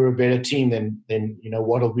were a better team than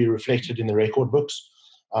what will be reflected in the record books.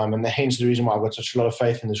 And hence the reason why I've got such a lot of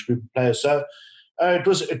faith in this group of players. So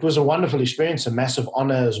it was a wonderful experience, a massive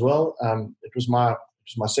honour as well. It was my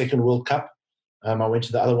second World Cup. I went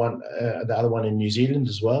to the other one in New Zealand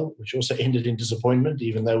as well, which also ended in disappointment,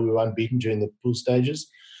 even though we were unbeaten during the pool stages.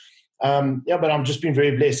 But I've just been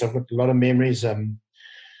very blessed. I've got a lot of memories.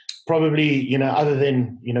 Probably, other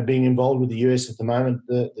than being involved with the US at the moment,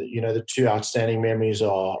 the two outstanding memories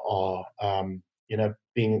are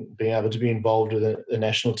being able to be involved with the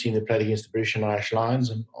national team that played against the British and Irish Lions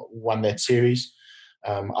and won that series.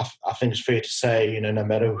 I think it's fair to say, no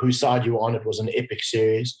matter whose side you were on, it was an epic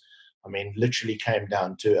series. I mean, literally came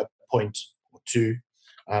down to a point or two.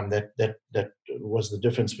 That was the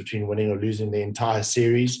difference between winning or losing the entire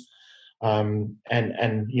series. And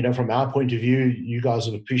from our point of view, you guys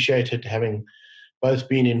have appreciated having both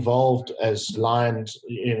been involved as Lions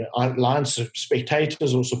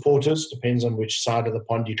spectators or supporters, depends on which side of the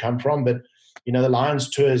pond you come from. But the Lions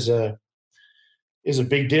tour is a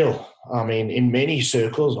big deal. I mean, in many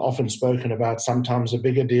circles, often spoken about, sometimes a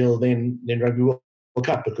bigger deal than Rugby World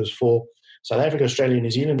Cup, because for South Africa, Australia, and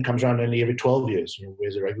New Zealand, it comes around only every 12 years,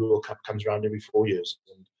 whereas the Rugby World Cup comes around every 4 years.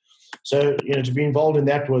 And so, to be involved in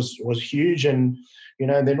that was huge. And,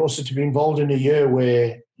 then also to be involved in a year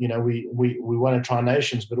where, we won a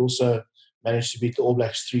Tri-Nations, but also managed to beat the All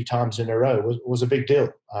Blacks 3 times in a row was a big deal.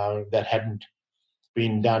 That hadn't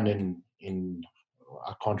been done in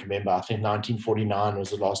I can't remember, I think 1949 was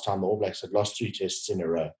the last time the All Blacks had lost 3 tests in a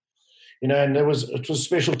row. And it was a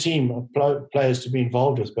special team of players to be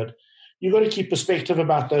involved with. But you've got to keep perspective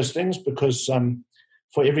about those things, because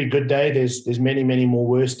for every good day, there's many, many more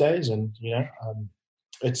worse days. And,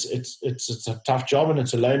 it's a tough job, and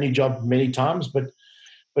it's a lonely job many times.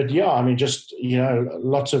 But yeah, I mean, just,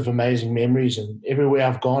 lots of amazing memories. And everywhere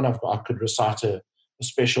I've gone, I could recite a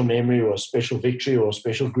special memory or a special victory or a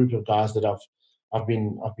special group of guys that I've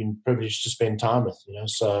been privileged to spend time with,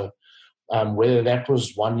 So whether that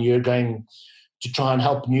was one year going to try and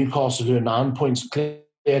help Newcastle, who are 9 points clear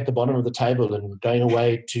at the bottom of the table, and going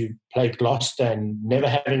away to play Gloucester, and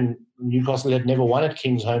Newcastle had never won at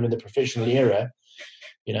Kingsholm in the professional era,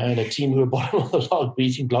 and a team who were bottom of the log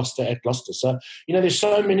beating Gloucester at Gloucester. So, there's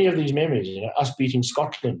so many of these memories, us beating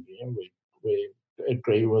Scotland, where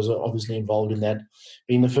Gray was obviously involved in that,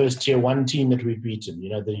 being the first tier 1 team that we've beaten,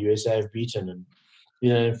 the USA have beaten, and,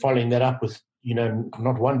 following that up with,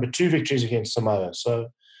 not 1 but 2 victories against Samoa. So,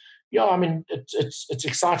 yeah, I mean, it's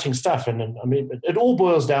exciting stuff. And I mean, it all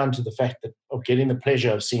boils down to the fact of getting the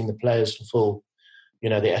pleasure of seeing the players fulfill,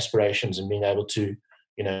 their aspirations, and being able to,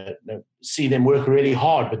 see them work really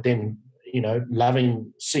hard, but then,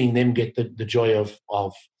 loving seeing them get the joy of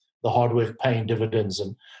the hard work paying dividends.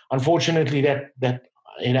 And unfortunately, that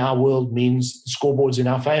in our world means the scoreboard's in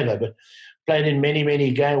our favor. But played in many,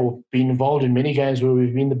 many games, or been involved in many games where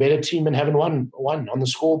we've been the better team and haven't won on the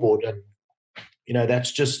scoreboard. And,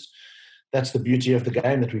 that's just that's the beauty of the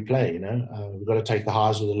game that we play. We've got to take the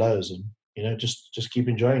highs with the lows, and just keep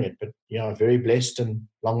enjoying it. But very blessed, and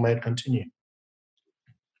long may it continue.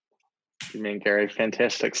 You mean, Gary,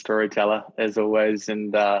 fantastic storyteller as always,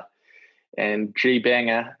 and G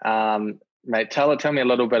Banger, mate. Tell me a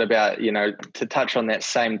little bit about to touch on that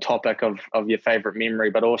same topic of your favourite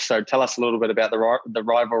memory, but also tell us a little bit about the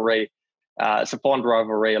rivalry. It's a fond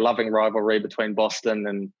rivalry, a loving rivalry between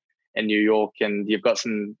Boston and New York, and you've got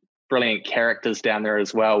some brilliant characters down there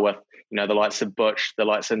as well, with the likes of Butch, the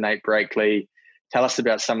likes of Nate Breakley. Tell us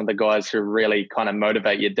about some of the guys who really kind of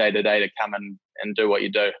motivate you day to day to come and do what you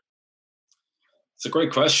do. It's a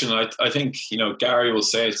great question. I think Gary will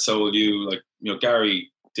say it, so will you.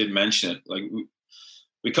 Gary did mention it. Like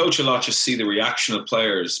we coach a lot, just see the reaction of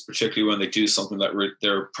players, particularly when they do something that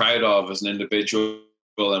they're proud of as an individual,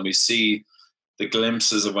 and we see the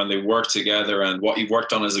glimpses of when they work together and what you've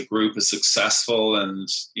worked on as a group is successful, and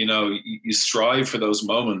you strive for those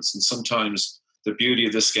moments. And sometimes the beauty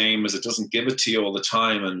of this game is it doesn't give it to you all the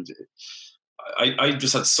time, and I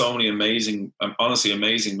just had so many amazing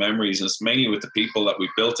memories, and it's mainly with the people that we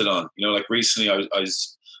built it on. Like recently I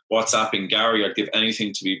was WhatsApping Gary, I'd give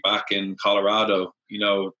anything to be back in Colorado.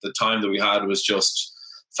 The time that we had was just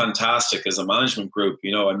fantastic as a management group.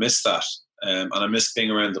 I miss that. And I miss being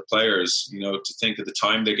around the players, to think of the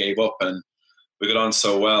time they gave up, and we got on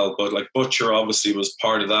so well. But like Butcher obviously was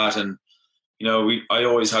part of that. And, I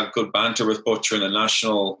always had good banter with Butcher in the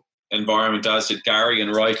national environment, as did Gary,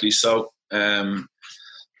 and rightly so. And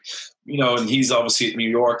he's obviously at New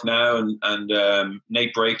York now, and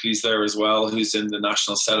Nate Breakley's there as well, who's in the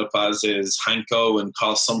national setup, as is Hanko, and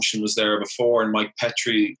Carl Sumption was there before, and Mike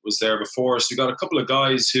Petrie was there before. So you got a couple of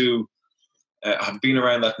guys who have been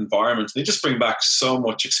around that environment. They just bring back so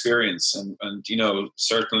much experience, and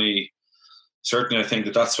certainly I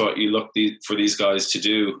think that's what you look for these guys to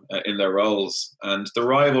do in their roles. And the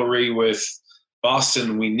rivalry with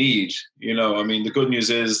Boston we need. The good news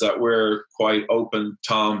is that we're quite open,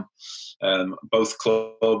 Tom. Both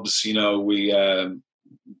clubs, we when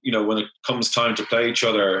it comes time to play each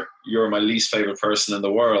other, you're my least favorite person in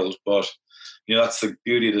the world, but that's the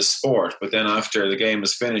beauty of the sport. But then after the game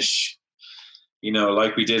is finished,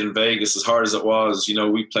 like we did in Vegas, as hard as it was,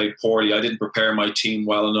 we played poorly. I didn't prepare my team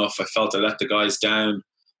well enough. I felt I let the guys down.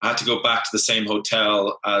 I had to go back to the same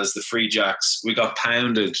hotel as the Free Jacks. We got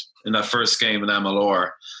pounded in that first game in MLR.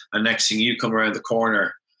 And next thing, you come around the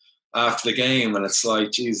corner after the game, and it's like,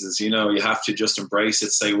 Jesus, you have to just embrace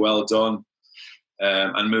it, say well done,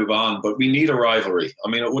 and move on. But we need a rivalry.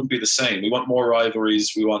 It wouldn't be the same. We want more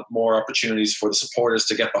rivalries. We want more opportunities for the supporters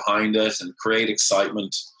to get behind it and create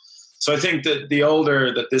excitement. So I think that the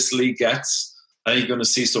older that this league gets, I think you're going to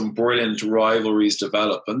see some brilliant rivalries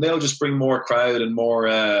develop, and they'll just bring more crowd and more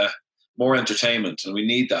entertainment, and we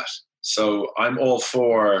need that. So I'm all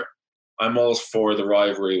for the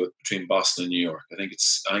rivalry between Boston and New York. I think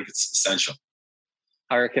it's essential.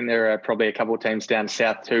 I reckon there are probably a couple of teams down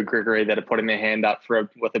south too, Gregory, that are putting their hand up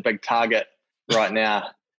with a big target right now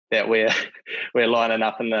that we're lining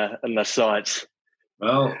up in the sights.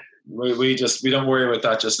 Well, we don't worry about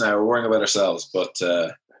that just now. We're worrying about ourselves, but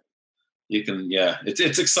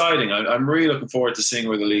it's exciting. I'm really looking forward to seeing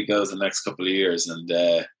where the league goes in the next couple of years, and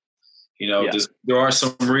there are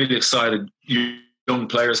some really excited young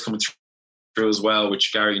players coming through as well,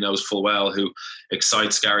 which Gary knows full well, who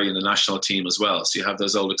excites Gary in the national team as well. So you have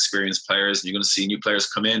those old experienced players, and you're going to see new players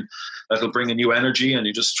come in that'll bring a new energy, and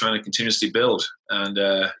you're just trying to continuously build. And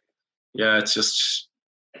it's just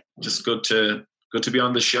good to be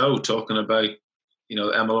on the show talking about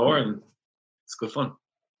MLR, and it's good fun.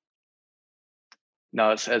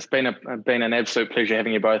 No, it's been an absolute pleasure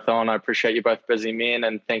having you both on. I appreciate you both busy men,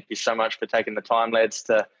 and thank you so much for taking the time, lads,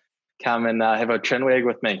 to come and have a chinwag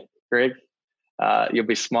with me. Greg, you'll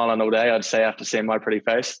be smiling all day, I'd say, after seeing my pretty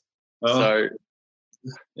face. So,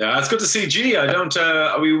 yeah, it's good to see G. I don't.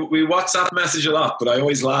 We WhatsApp message a lot, but I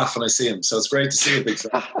always laugh when I see him. So it's great to see you, big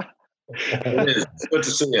fan. It is. It's good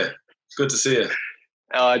to see you. It's good to see you.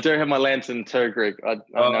 I do have my lantern too, Greg. I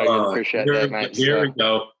know you appreciate that, mate.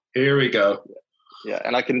 Here we go. Yeah,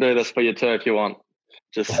 and I can do this for you too if you want,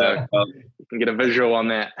 just so you can get a visual on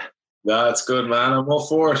that. That's good, man. I'm all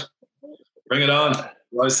for it. Bring it on.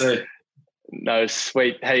 What do I say? No,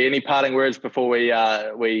 sweet. Hey, any parting words before we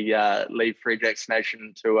leave Free Jacks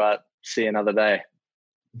Nation to see another day?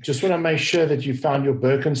 Just want to make sure that you found your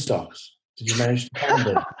Birkenstocks. Did you manage to find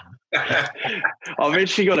them? I've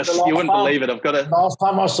actually got you wouldn't believe it. I've got Last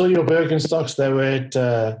time I saw your Birkenstocks, they were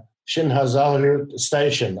at Shinhazaru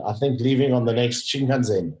Station, I think, leaving on the next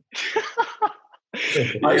Shinkansen.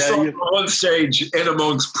 I saw them on one stage in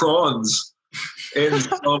amongst prawns in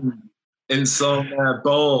in some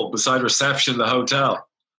bowl beside reception in the hotel.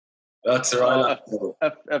 That's right.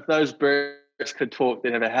 If those birds could talk,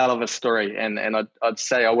 they'd have a hell of a story, and I'd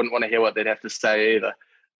say I wouldn't want to hear what they'd have to say either.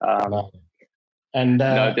 And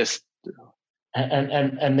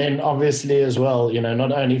then obviously as well,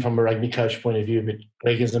 not only from a rugby coach point of view, but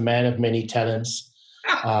Greg is a man of many talents.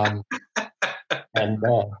 And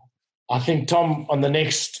I think, Tom, on the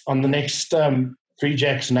next Free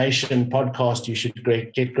Jacks Nation podcast, you should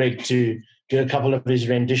get Greg to do a couple of his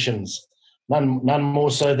renditions. None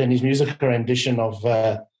more so than his musical rendition of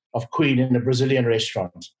Queen in a Brazilian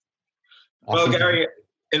restaurant. Well, Gary,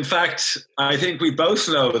 in fact, I think we both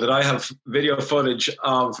know that I have video footage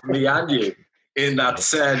of me and you in that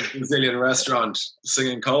said Brazilian restaurant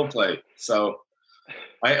singing Coldplay. So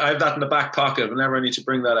I have that in the back pocket whenever I need to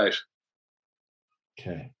bring that out.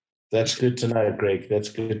 Okay. That's good to know, Greg. That's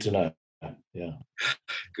good to know. Yeah.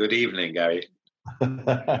 Good evening, Gary.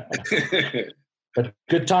 But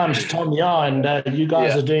good times, Tom. Yeah, and you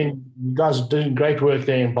guys are doing great work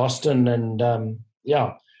there in Boston, and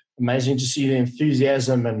amazing to see the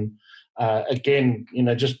enthusiasm. And again,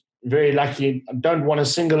 just very lucky. I don't want to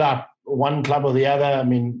single out one club or the other. I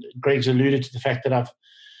mean, Greg's alluded to the fact that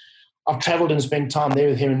I've travelled and spent time there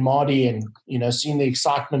with him and Marty, and seen the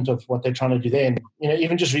excitement of what they're trying to do there. And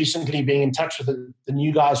even just recently being in touch with the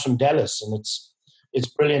new guys from Dallas, and it's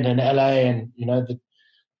brilliant in LA, and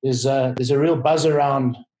there's a real buzz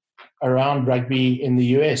around rugby in the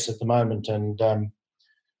US at the moment, and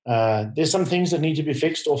there's some things that need to be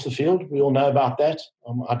fixed off the field. We all know about that.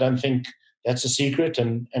 I don't think that's a secret,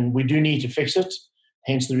 and we do need to fix it.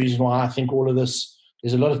 Hence the reason why I think all of this.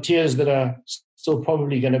 There's a lot of tears that are still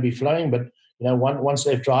probably going to be flowing, but once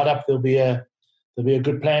they've dried up, there'll be a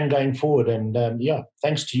good plan going forward. And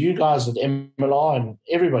thanks to you guys at MLR and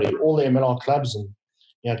everybody, all the MLR clubs,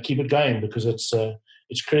 and keep it going, because it's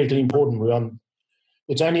critically important.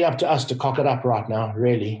 It's only up to us to cock it up right now,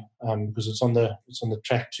 really, because it's on the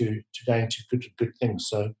track to going to good things.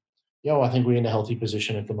 So I think we're in a healthy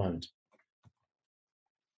position at the moment.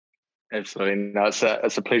 Absolutely. No, it's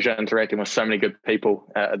a pleasure interacting with so many good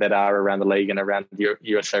people that are around the league and around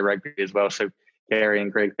USA Rugby as well. So Gary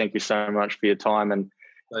and Greg, thank you so much for your time. And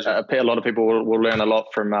a lot of people will learn a lot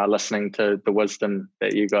from listening to the wisdom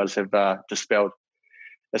that you guys have dispelled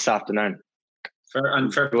this afternoon.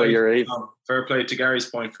 Fair play. Fair play to Gary's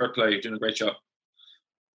point. Fair play. You're doing a great job.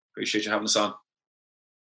 Appreciate you having us on.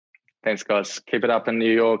 Thanks, guys. Keep it up in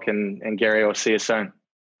New York, and Gary, I'll see you soon.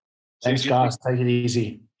 Thanks, guys. Take it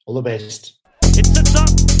easy. All the best. It sits up.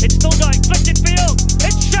 It's still going. Flicked it field.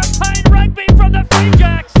 It's Champagne Rugby from the Free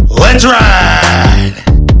Jacks. Let's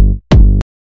ride.